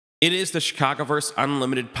It is the Chicagoverse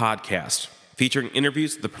Unlimited podcast, featuring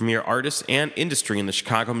interviews with the premier artists and industry in the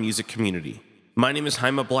Chicago music community. My name is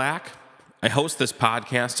Jaime Black. I host this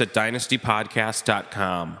podcast at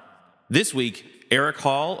dynastypodcast.com. This week, Erik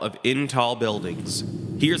Hall of In Tall Buildings.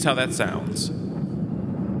 Here's how that sounds.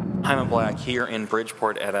 Jaime Black here in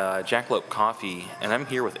Bridgeport at Jackalope Coffee, and I'm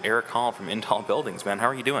here with Erik Hall from In Tall Buildings. Man, how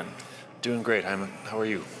are you doing? Doing great, Jaime. How are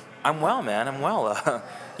you? I'm well, man. I'm well.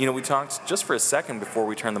 We talked just for a second before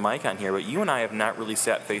we turned the mic on here, but you and I have not really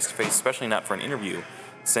sat face-to-face, especially not for an interview,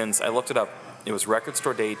 since I looked it up. It was Record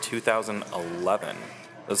Store Day 2011.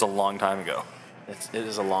 It was a long time ago. It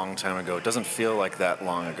is a long time ago. It doesn't feel like that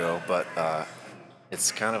long ago, but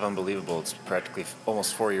it's kind of unbelievable. It's practically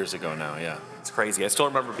almost 4 years ago now, yeah. It's crazy. I still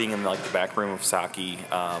remember being in the back room of Saki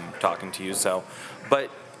talking to you.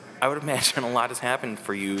 But I would imagine a lot has happened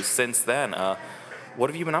for you since then. What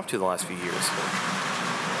have you been up to the last few years?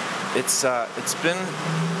 It's been.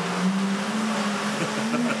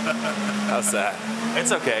 How's that?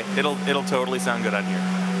 It's okay. It'll totally sound good on here.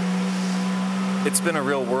 It's been a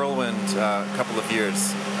real whirlwind couple of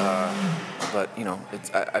years, but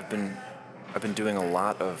I've been doing a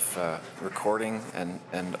lot of recording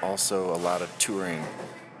and also a lot of touring.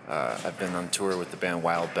 I've been on tour with the band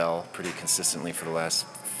Wild Bell pretty consistently for the last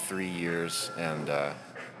 3 years, and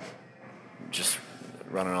just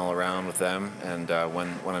running all around with them. And when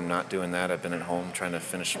I'm not doing that, I've been at home trying to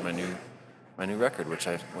finish my new record, which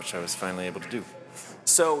I was finally able to do.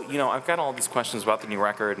 So, I've got all these questions about the new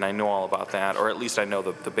record, and I know all about that, or at least I know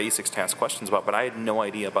the basics to ask questions about, but I had no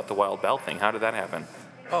idea about the Wild Bell thing. How did that happen?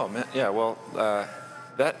 Oh, man, yeah, well,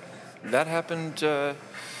 that happened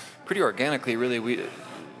pretty organically, really.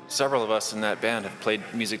 Several of us in that band have played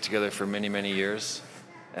music together for many, many years,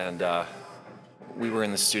 and we were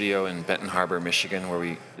in the studio in Benton Harbor, Michigan,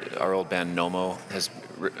 where our old band Nomo has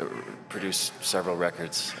produced several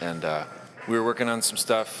records, and we were working on some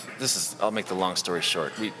stuff. I'll make the long story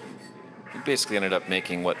short. We basically ended up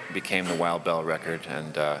making what became the Wild Bell record,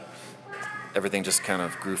 and everything just kind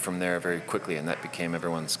of grew from there very quickly, and that became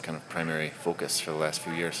everyone's kind of primary focus for the last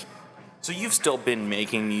few years. So you've still been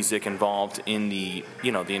making music, involved in the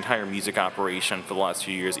entire music operation for the last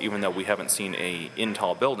few years, even though we haven't seen a In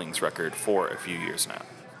Tall Buildings record for a few years now.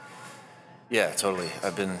 Yeah, totally.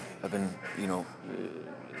 I've been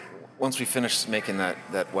once we finished making that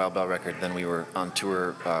Wild Bell record, then we were on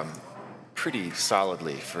tour pretty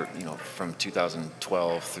solidly for from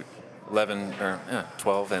 2012 through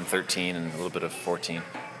 12 and 13 and a little bit of 14.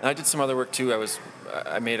 And I did some other work too.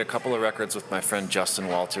 I made a couple of records with my friend Justin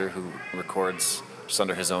Walter, who records just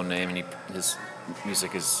under his own name, and his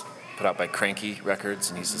music is put out by Cranky Records,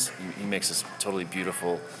 and he makes this totally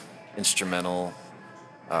beautiful instrumental,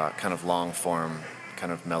 kind of long form,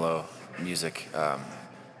 kind of mellow music,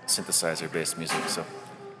 synthesizer-based music. So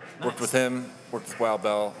worked with him, worked with Wild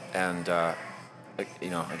Bell, and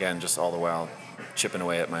again, just all the while chipping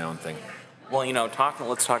away at my own thing. Well,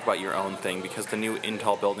 let's talk about your own thing, because the new In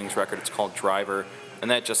Tall Buildings record, it's called Driver,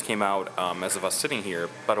 and that just came out as of us sitting here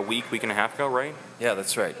about a week and a half ago, right? Yeah,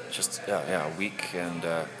 that's right. Just a week and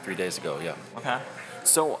 3 days ago, yeah. Okay.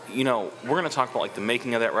 So, we're going to talk about the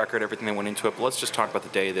making of that record, everything that went into it, but let's just talk about the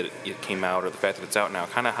day that it came out, or the fact that it's out now.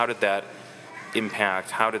 Kind of how did that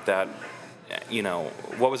impact, how did that,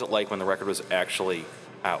 what was it like when the record was actually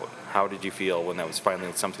out? How did you feel when that was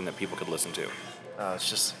finally something that people could listen to? It's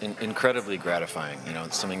just incredibly gratifying.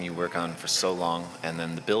 It's something you work on for so long, and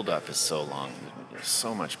then the build-up is so long. There's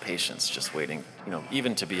so much patience just waiting,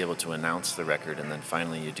 even to be able to announce the record, and then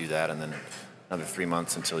finally you do that, and then another 3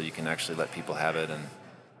 months until you can actually let people have it, and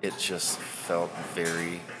it just felt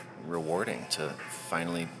very rewarding to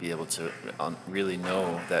finally be able to really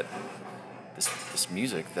know that this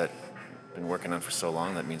music that I've been working on for so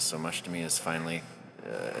long, that means so much to me, is finally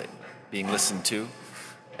being listened to.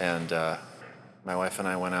 And my wife and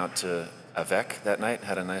I went out to Avec that night,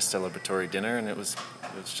 had a nice celebratory dinner, and it was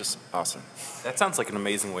just awesome. That sounds like an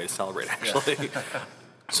amazing way to celebrate, actually. Yeah.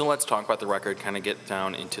 So let's talk about the record, kind of get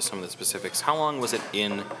down into some of the specifics. How long was it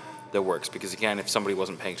in the works? Because again, if somebody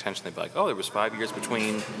wasn't paying attention, they'd be like, oh, there was 5 years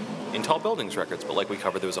between In Tall Buildings records, but like we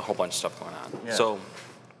covered, there was a whole bunch of stuff going on. Yeah. So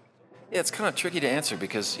yeah, it's kind of tricky to answer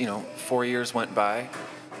because, 4 years went by.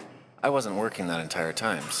 I wasn't working that entire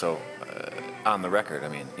time, so on the record,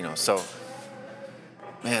 so,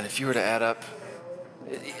 man, if you were to add up,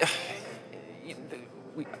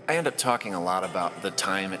 I end up talking a lot about the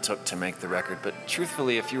time it took to make the record, but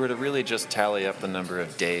truthfully, if you were to really just tally up the number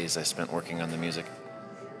of days I spent working on the music,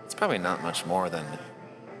 it's probably not much more than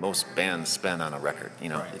most bands spend on a record.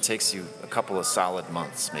 Right. It takes you a couple of solid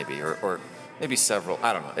months, maybe, or maybe several.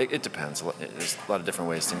 I don't know. It depends. There's a lot of different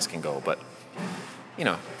ways things can go, but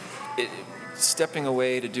stepping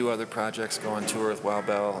away to do other projects, go on tour with Wild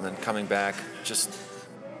Bell, and then coming back just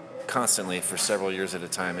constantly for several years at a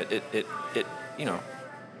time. It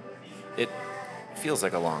feels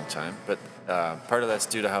like a long time, but part of that's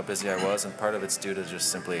due to how busy I was, and part of it's due to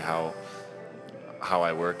just simply how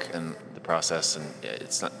I work and the process, and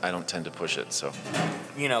it's not. I don't tend to push it. So,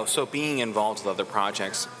 so being involved with other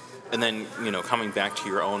projects, and then coming back to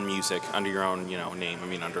your own music under your own name. I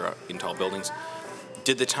mean, under In Tall Buildings.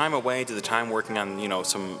 Did the time away, did the time working on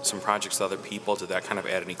some projects with other people, did that kind of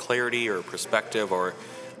add any clarity or perspective, or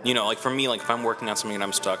like for me, like if I'm working on something and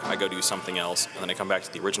I'm stuck, I go do something else, and then I come back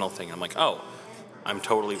to the original thing, and I'm like, oh, I'm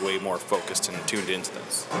totally way more focused and tuned into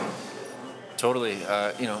this. Totally.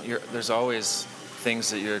 There's always things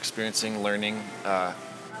that you're experiencing, learning,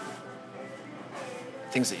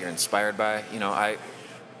 things that you're inspired by.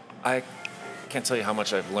 I can't tell you how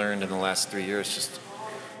much I've learned in the last 3 years,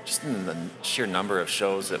 just in the sheer number of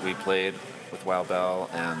shows that we played with Wild Bell,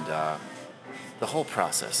 and the whole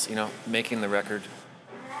process, making the record,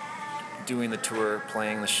 doing the tour,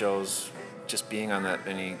 playing the shows, just being on that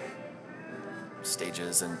many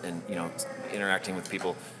stages and interacting with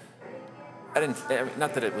people.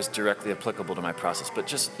 Not that it was directly applicable to my process, but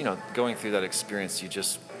just, going through that experience, you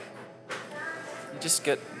just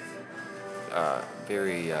get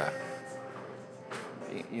very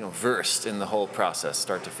versed in the whole process,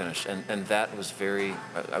 start to finish, and that was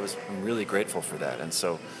I'm really grateful for that. And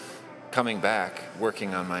so coming back,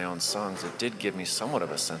 working on my own songs, it did give me somewhat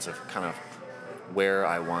of a sense of kind of where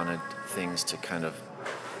I wanted things to kind of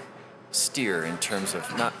steer in terms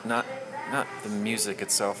of not the music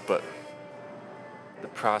itself, but the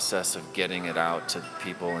process of getting it out to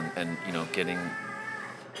people and getting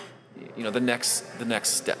the next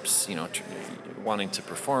steps, wanting to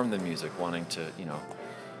perform the music, wanting to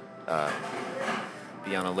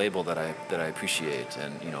be on a label that I appreciate,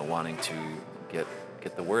 and wanting to get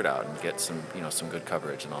the word out and get some good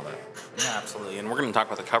coverage and all that. Yeah, absolutely. And we're going to talk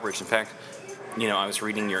about the coverage. In fact, I was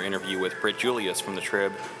reading your interview with Britt Julius from the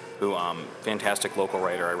Trib, who fantastic local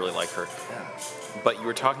writer. I really like her. Yeah. But you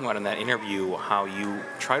were talking about in that interview how you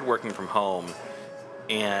tried working from home,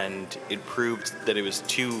 and it proved that it was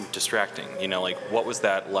too distracting. What was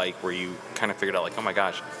that like, where you kind of figured out, like, oh my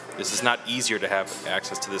gosh, this is not easier to have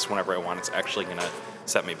access to this whenever I want. It's actually going to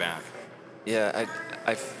set me back. Yeah,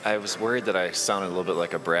 I was worried that I sounded a little bit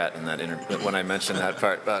like a brat in that interview when I mentioned that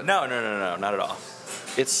part. But No, not at all.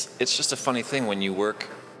 It's just a funny thing when you work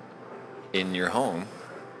in your home.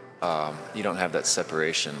 You don't have that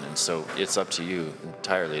separation, and so it's up to you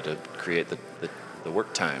entirely to create the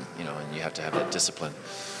work time, and you have to have that discipline.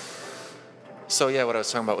 So yeah, what I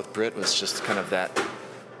was talking about with Britt was just kind of that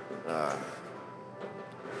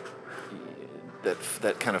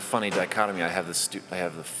kind of funny dichotomy. I have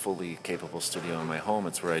the fully capable studio in my home.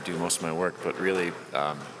 It's where I do most of my work, but really,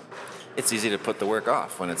 it's easy to put the work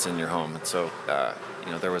off when it's in your home. And so,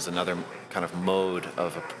 there was another kind of mode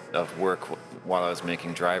of work while I was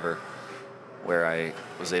making Driver, where I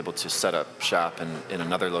was able to set up shop in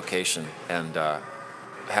another location and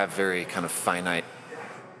have very kind of finite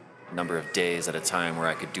number of days at a time where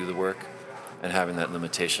I could do the work, and having that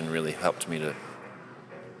limitation really helped me to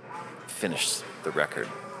finish the record.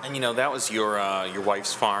 And that was your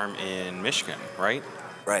wife's farm in Michigan, right?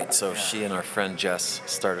 Right. So she and our friend Jess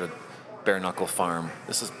started Bare Knuckle Farm.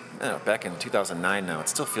 This is back in 2009 now. It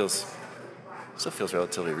still feels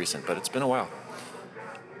relatively recent, but it's been a while.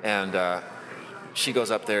 And she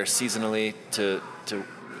goes up there seasonally to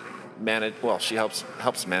manage. Well, she helps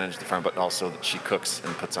manage the farm, but also she cooks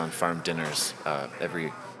and puts on farm dinners.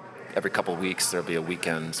 Every couple weeks there'll be a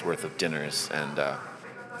weekend's worth of dinners, and that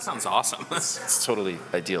sounds awesome. It's totally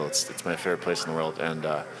ideal. It's my favorite place in the world, and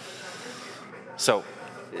so.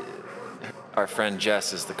 Our friend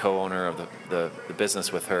Jess is the co-owner of the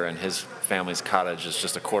business with her, and his family's cottage is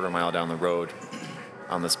just a quarter mile down the road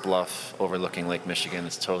on this bluff overlooking Lake Michigan.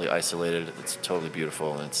 It's totally isolated. It's totally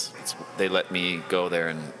beautiful, and they let me go there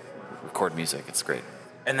and record music. It's great.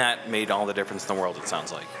 And that made all the difference in the world, it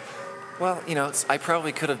sounds like. Well, I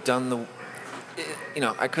probably could have done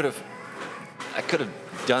I could have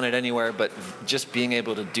done it anywhere, but just being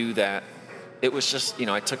able to do that, it was just,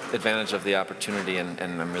 I took advantage of the opportunity, and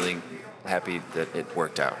I'm really happy that it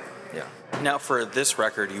worked out. Yeah. Now, for this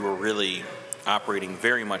record, you were really operating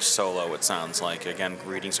very much solo, it sounds like. Again,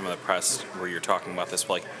 reading some of the press where you're talking about this,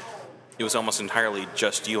 like, it was almost entirely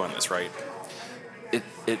just you on this, right?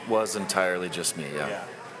 It was entirely just me, yeah.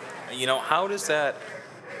 How does that...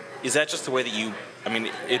 Is that just the way that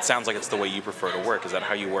it sounds like it's the way you prefer to work. Is that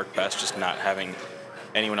how you work best, just not having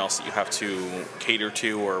anyone else that you have to cater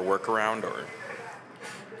to or work around, or...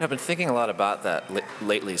 I've been thinking a lot about that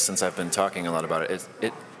lately since I've been talking a lot about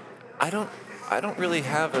it. I don't really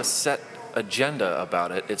have a set agenda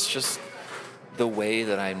about it. It's just the way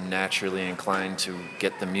that I'm naturally inclined to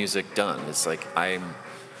get the music done. It's like I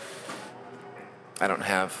don't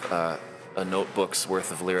have a notebook's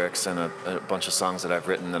worth of lyrics and a bunch of songs that I've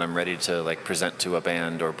written that I'm ready to like present to a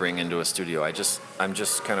band or bring into a studio. I'm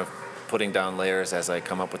just kind of putting down layers as I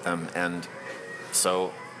come up with them, and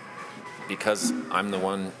so because I'm the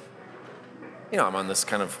one, I'm on this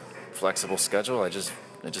kind of flexible schedule. I just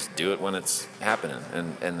do it when it's happening,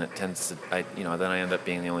 and it tends to then I end up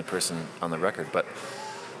being the only person on the record. But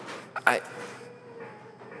I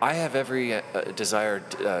have every desire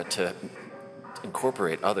to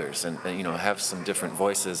incorporate others and have some different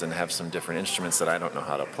voices and have some different instruments that I don't know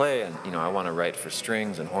how to play, and I want to write for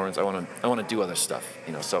strings and horns. I want to do other stuff,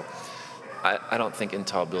 so I don't think In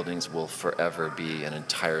Tall Buildings will forever be an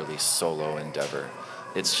entirely solo endeavor.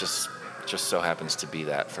 It's just so happens to be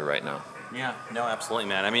that for right now. Yeah, no, absolutely,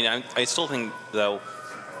 man. I mean, I still think, though,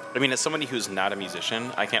 as somebody who's not a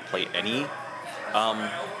musician, I can't play any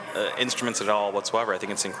instruments at all whatsoever. I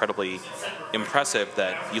think it's incredibly impressive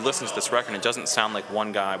that you listen to this record and it doesn't sound like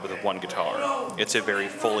one guy with one guitar. It's a very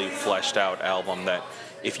fully fleshed out album that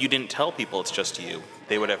if you didn't tell people it's just you,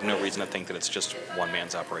 they would have no reason to think that it's just one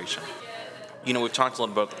man's operation. We've talked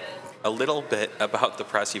a little bit about the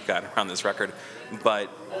press you've gotten around this record, but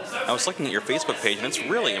I was looking at your Facebook page and it's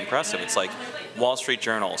really impressive. It's like Wall Street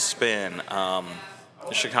Journal, Spin,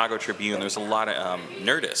 the Chicago Tribune. There's a lot of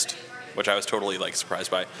Nerdist, which I was totally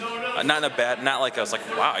surprised by. Not like I was like,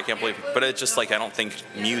 wow, I can't believe it. But it's just I don't think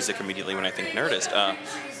music immediately when I think Nerdist.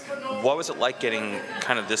 What was it like getting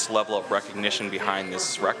kind of this level of recognition behind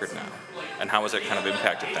this record now? And how has it kind of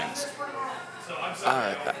impacted things?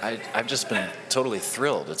 I've just been totally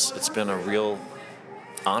thrilled. It's been a real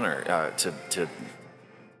honor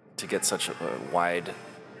to get such a wide,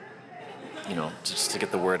 just to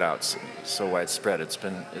get the word out so widespread. It's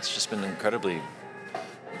just been incredibly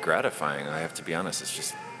gratifying. I have to be honest. It's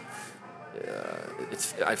just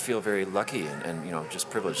I feel very lucky and just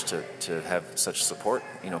privileged to have such support.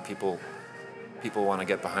 People want to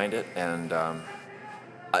get behind it, and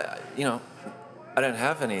I didn't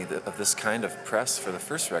have any of this kind of press for the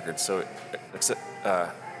first record, so except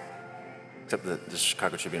the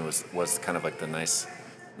Chicago Tribune was kind of like the nice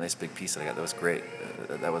big piece that I got. That was great.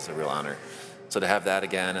 That was a real honor. So to have that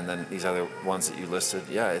again, and then these other ones that you listed,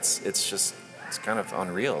 yeah, it's kind of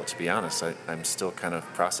unreal, to be honest. I'm still kind of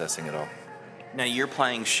processing it all. Now you're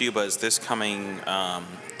playing Shuba's this coming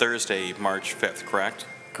Thursday, March 5th, correct?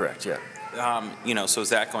 Correct. Yeah. So is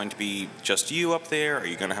that going to be just you up there? Are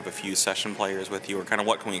you going to have a few session players with you, or kind of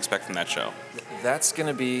what can we expect from that show? That's going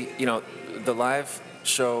to be, the live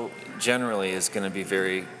show generally is going to be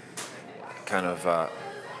very kind of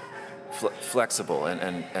flexible,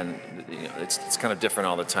 and it's kind of different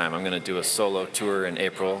all the time. I'm going to do a solo tour in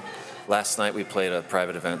April. Last night we played a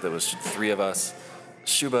private event that was 3 of us.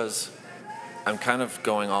 Shuba's, I'm kind of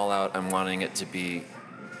going all out. I'm wanting it to be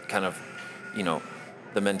kind of,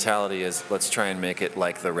 the mentality is let's try and make it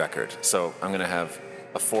like the record. So I'm going to have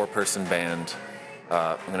a 4-person band.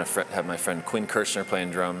 I'm going to have my friend Quinn Kirshner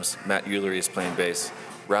playing drums. Matt Eulery is playing bass.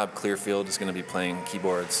 Rob Clearfield is going to be playing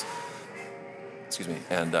keyboards. Excuse me.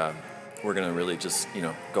 And we're going to really just,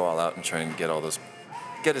 go all out and try and get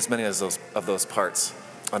as many of those parts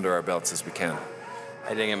under our belts as we can.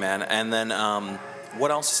 I dig it, man. And then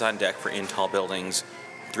what else is on deck for In Tall Buildings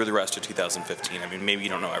through the rest of 2015? I mean, maybe you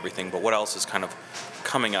don't know everything, but what else is kind of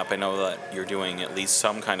coming up? I know that you're doing at least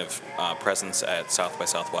some kind of presence at South by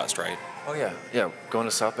Southwest, right? Oh, yeah. Going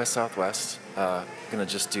to South by Southwest. Going to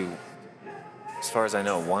just do, as far as I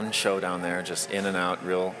know, 1 show down there, just in and out,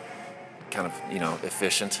 real kind of,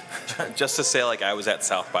 efficient. Just to say, I was at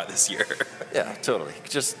South by this year. Yeah, totally.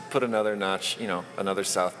 Just put another notch, another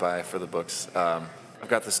South by for the books. I've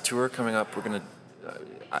got this tour coming up. We're going to,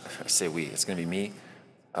 I say we, it's going to be me,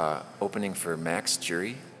 opening for Max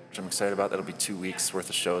Jury, which I'm excited about. That'll be 2 weeks worth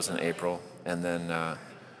of shows in April. And then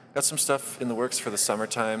got some stuff in the works for the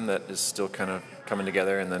summertime that is still kind of coming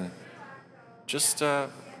together. And then just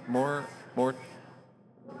more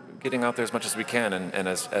getting out there as much as we can, and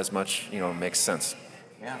as much, makes sense.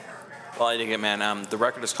 Yeah. Well, I dig it, man. The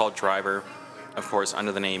record is called Driver, of course,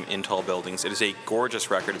 under the name In Tall Buildings. It is a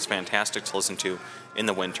gorgeous record. It's fantastic to listen to in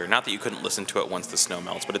the winter. Not that you couldn't listen to it once the snow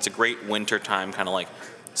melts, but it's a great wintertime kind of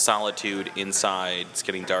solitude inside. It's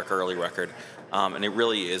getting dark early record. And it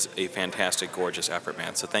really is a fantastic, gorgeous effort,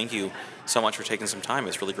 man. So thank you so much for taking some time.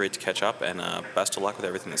 It's really great to catch up, and best of luck with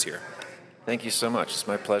everything this year. Thank you so much. It's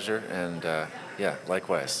my pleasure, and yeah,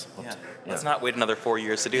 likewise. Yeah. Let's not wait another 4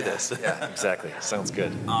 years to do this. Yeah, exactly. Sounds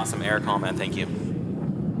good. Awesome. Erik Hallman, thank you.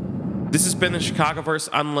 This has been the Chicagoverse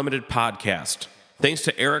Unlimited podcast. Thanks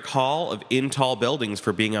to Erik Hall of In Tall Buildings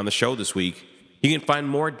for being on the show this week. You can find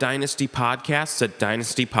more Dynasty podcasts at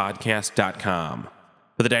dynastypodcast.com.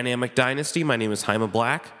 For the Dynamic Dynasty, my name is Jaime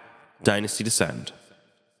Black. Dynasty Descend.